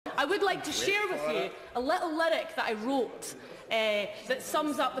would like to share with you a little lyric that I wrote that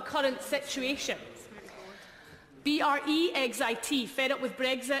sums up the current situation. BREXIT, fed up with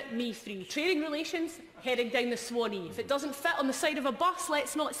Brexit, me free. Trading relations, heading down the Swanee. If it doesn't fit on the side of a bus,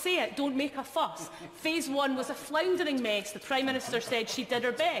 let's not say it, don't make a fuss. Phase 1 was a floundering mess. The Prime Minister said she did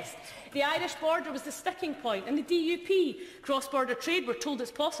her best. The Irish border was the sticking point, and the DUP. Cross-border trade, we're told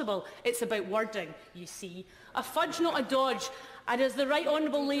it's possible. It's about wording, you see. A fudge, not a dodge. And has the Right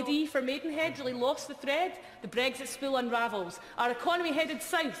Honourable Lady for Maidenhead really lost the thread? The Brexit spool unravels. Our economy headed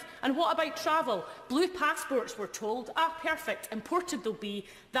south. And what about travel? Blue passports, we're told. Ah, perfect. Imported they'll be.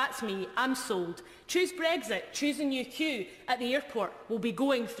 That's me. I'm sold. Choose Brexit. Choose a new queue at the airport. We'll be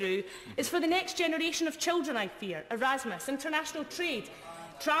going through. It's for the next generation of children, I fear. Erasmus, international trade.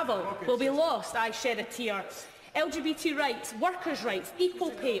 Travel will be lost. I shed a tear. LGBT rights, workers' rights,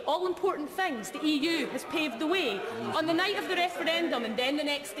 equal pay, all important things. The EU has paved the way. On the night of the referendum and then the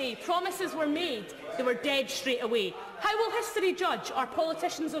next day, promises were made. They were dead straight away. How will history judge our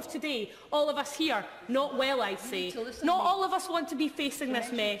politicians of today? All of us here, not well, I'd say. Not all of us want to be facing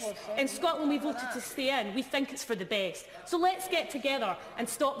this mess. In Scotland, we voted to stay in. We think it's for the best. So let's get together and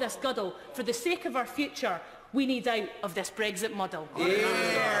stop this guddle. For the sake of our future, we need out of this Brexit muddle.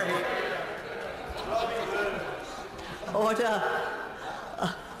 Order.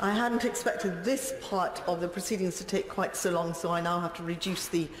 I hadn't expected this part of the proceedings to take quite so long, so I now have to reduce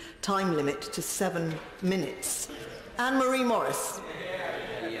the time limit to 7 minutes. Anne-Marie Morris.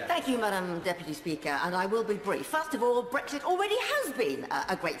 Thank you, Madam Deputy Speaker, and I will be brief. First of all, Brexit already has been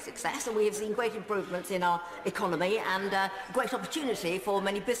a great success, and we have seen great improvements in our economy and great opportunity for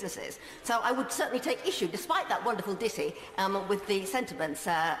many businesses. So I would certainly take issue, despite that wonderful ditty, with the sentiments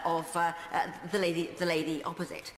of the lady opposite.